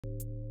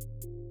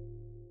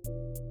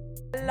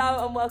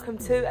Hello and welcome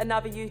to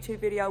another YouTube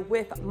video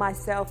with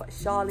myself,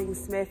 Charlene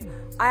Smith.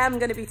 I am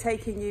going to be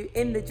taking you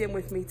in the gym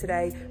with me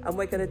today and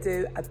we're going to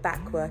do a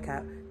back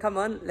workout. Come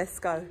on, let's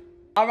go.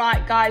 All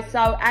right, guys,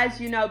 so as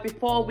you know,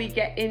 before we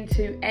get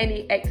into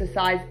any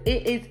exercise,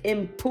 it is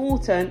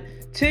important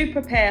to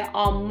prepare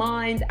our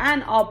mind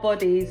and our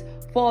bodies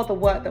for the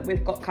work that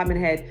we've got coming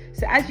ahead.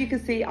 So as you can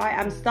see, I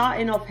am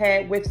starting off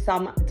here with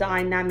some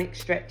dynamic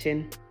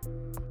stretching.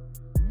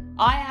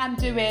 I am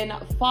doing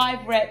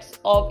 5 reps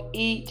of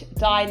each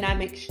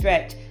dynamic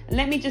stretch. And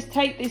let me just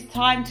take this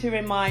time to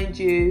remind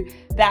you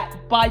that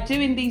by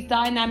doing these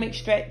dynamic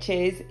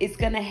stretches, it's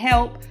going to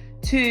help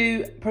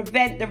to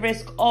prevent the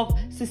risk of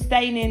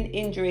sustaining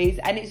injuries,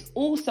 and it's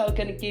also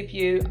going to give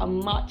you a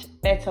much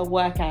better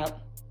workout.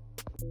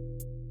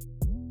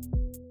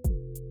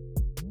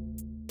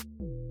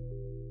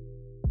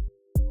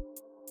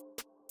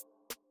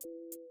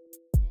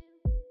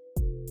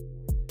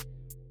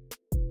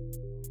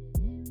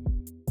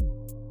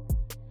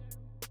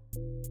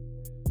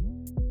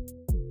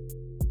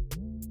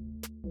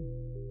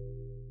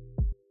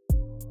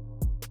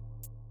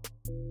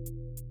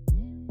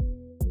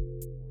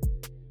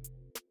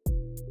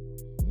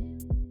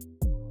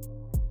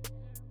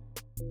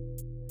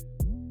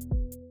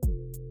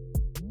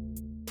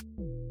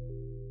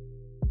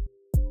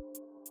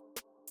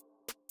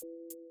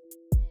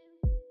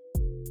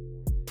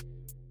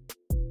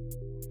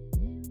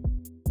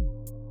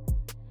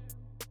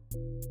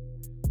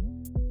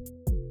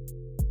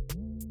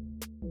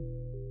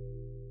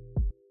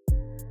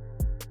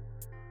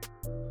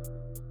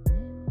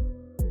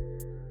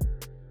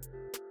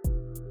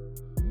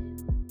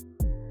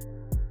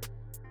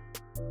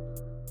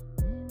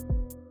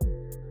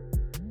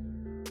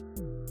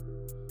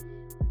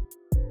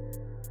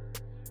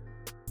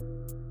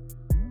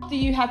 After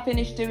you have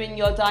finished doing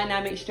your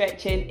dynamic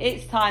stretching,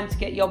 it's time to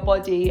get your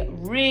body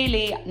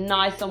really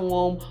nice and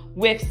warm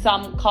with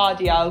some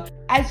cardio.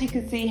 As you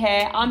can see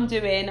here, I'm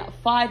doing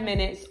 5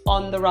 minutes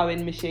on the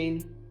rowing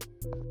machine.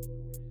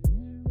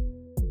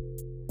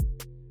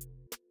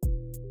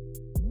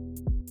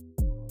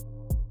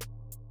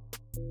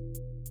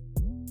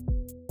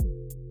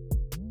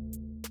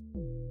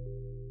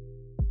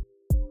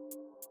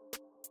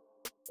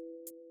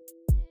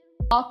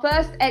 Our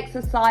first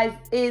exercise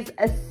is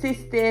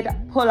assisted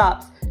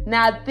pull-ups.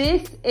 Now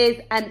this is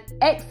an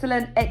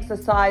excellent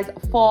exercise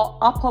for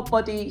upper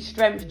body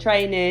strength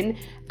training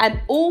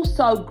and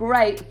also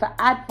great for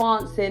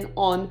advancing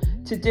on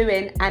to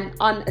doing an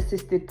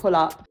unassisted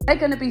pull-up. We're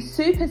going to be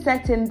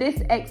supersetting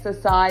this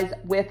exercise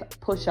with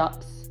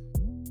push-ups.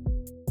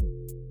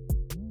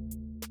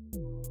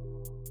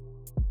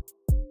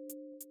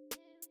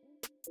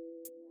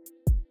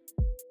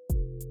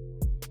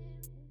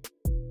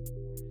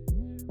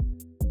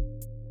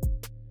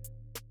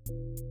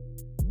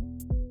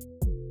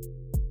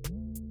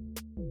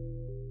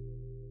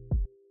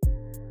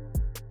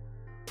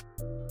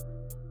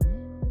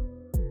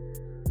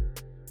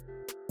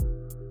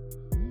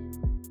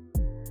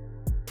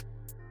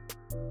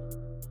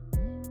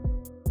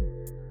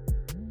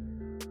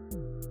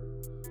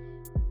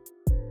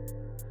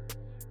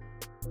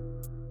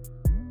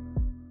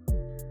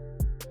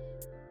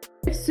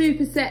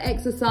 Superset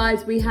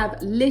exercise, we have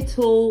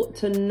little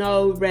to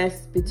no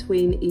rest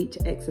between each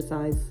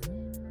exercise.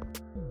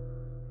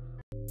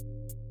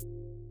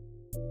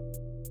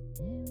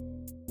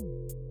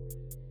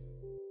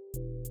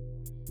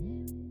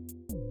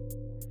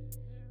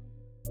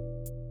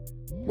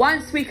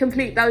 Once we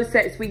complete those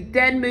sets, we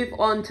then move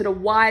on to the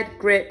wide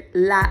grip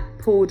lat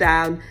pull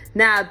down.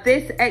 Now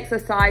this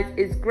exercise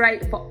is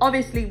great for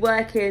obviously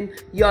working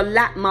your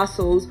lat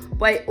muscles,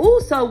 but it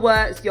also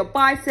works your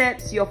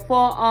biceps, your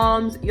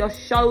forearms, your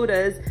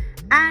shoulders,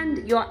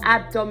 and your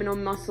abdominal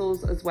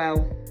muscles as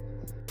well.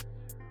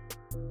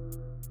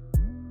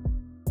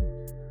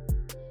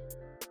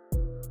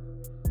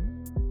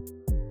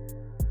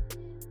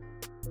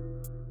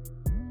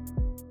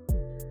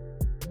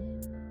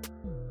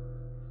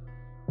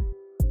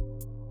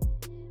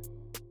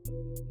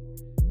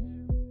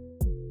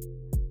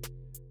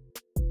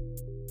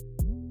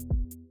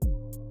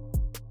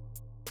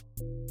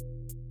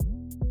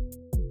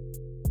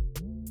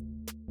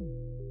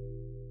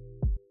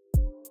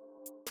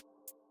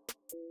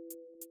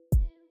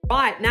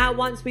 Right, now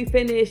once we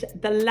finish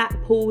the lat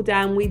pull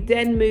down, we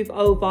then move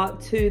over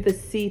to the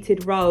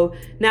seated row.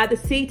 Now the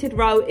seated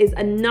row is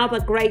another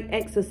great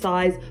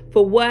exercise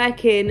for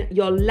working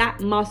your lat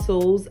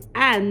muscles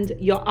and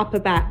your upper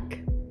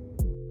back.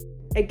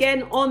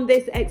 Again, on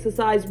this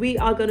exercise, we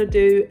are going to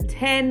do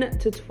 10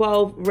 to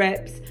 12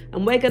 reps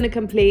and we're going to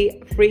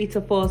complete 3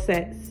 to 4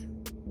 sets.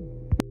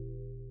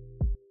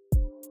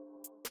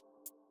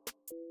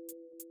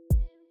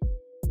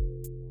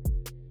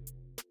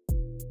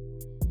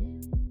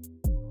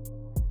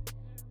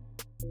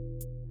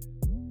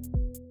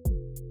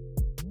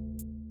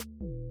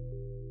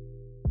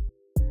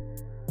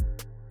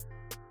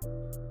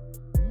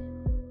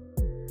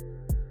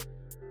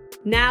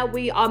 Now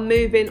we are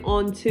moving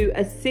on to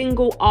a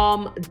single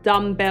arm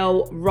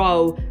dumbbell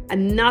row.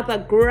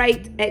 Another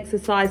great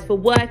exercise for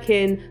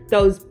working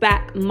those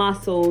back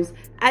muscles.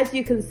 As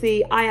you can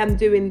see, I am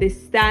doing this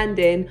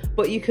standing,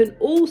 but you can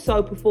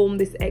also perform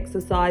this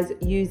exercise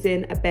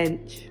using a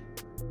bench.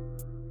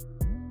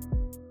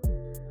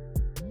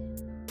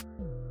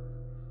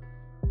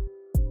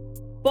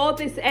 For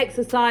this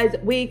exercise,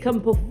 we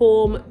can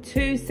perform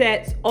 2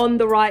 sets on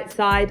the right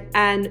side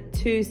and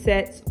 2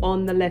 sets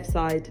on the left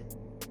side.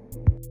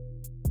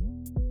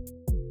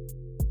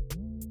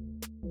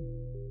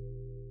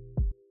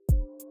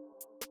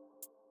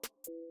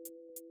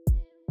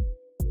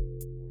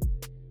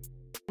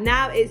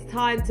 Now it's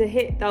time to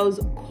hit those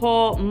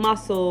core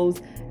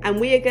muscles, and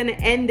we are going to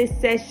end this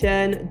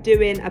session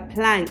doing a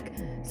plank.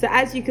 So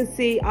as you can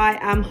see, I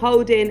am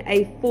holding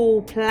a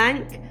full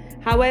plank.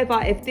 However,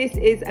 if this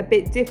is a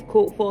bit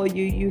difficult for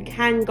you, you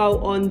can go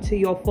on to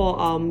your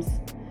forearms.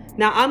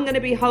 Now I'm going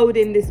to be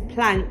holding this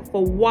plank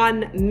for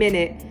 1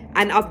 minute,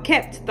 and I've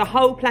kept the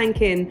whole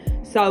plank in.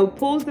 So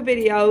pause the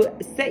video,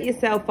 set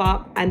yourself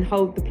up and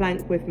hold the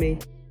plank with me.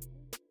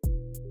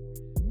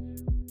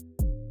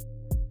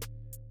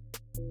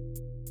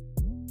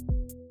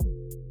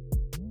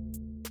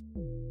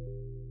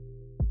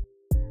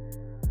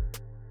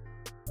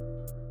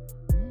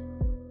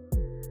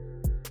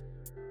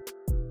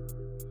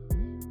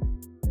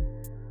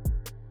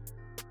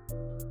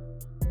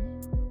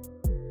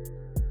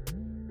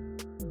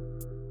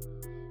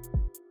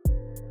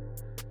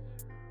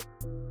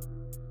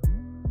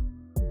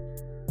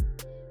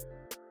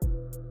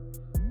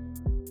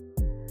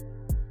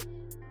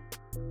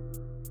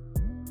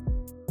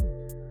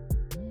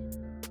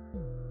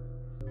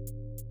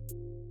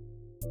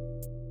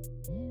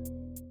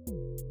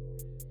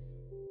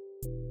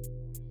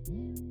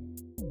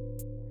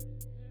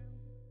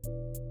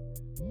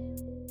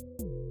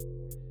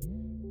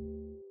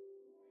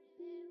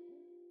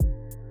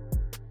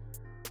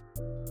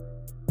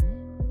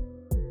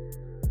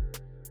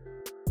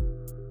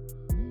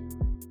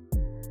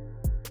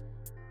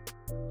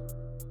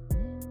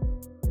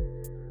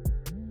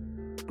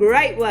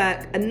 Great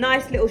work. A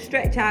nice little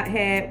stretch out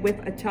here with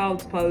a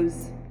child's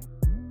pose.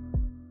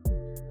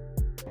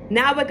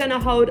 Now we're going to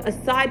hold a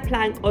side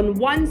plank on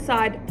one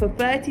side for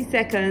 30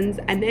 seconds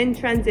and then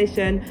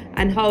transition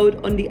and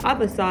hold on the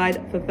other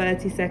side for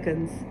 30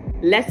 seconds.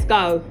 Let's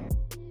go.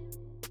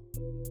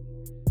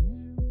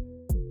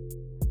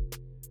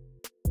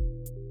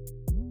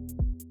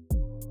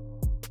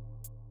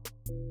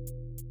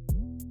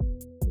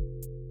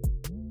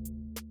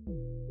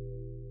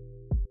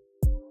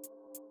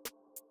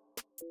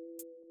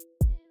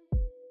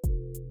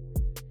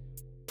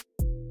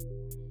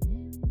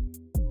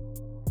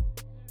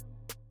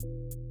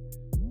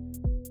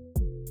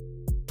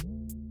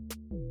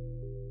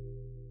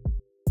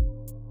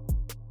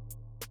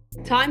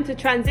 Time to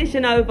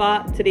transition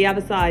over to the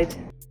other side.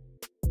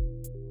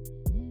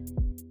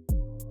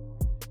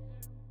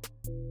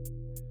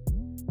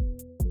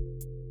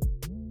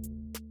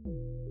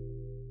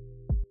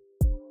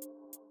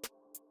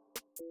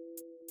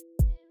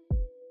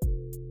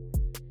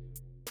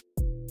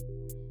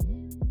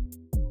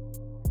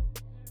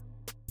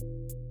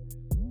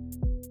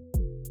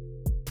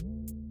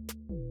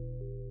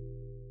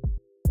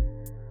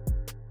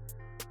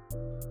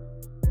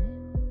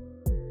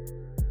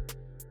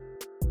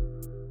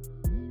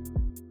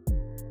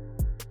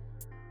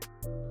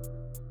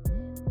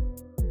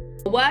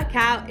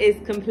 Workout is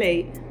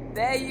complete.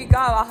 There you go.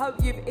 I hope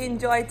you've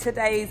enjoyed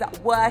today's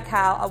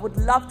workout. I would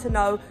love to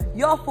know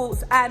your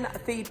thoughts and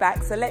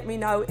feedback, so let me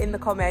know in the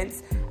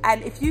comments.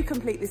 And if you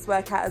complete this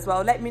workout as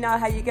well, let me know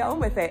how you get on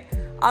with it.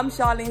 I'm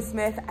Charlene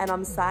Smith and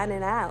I'm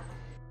signing out.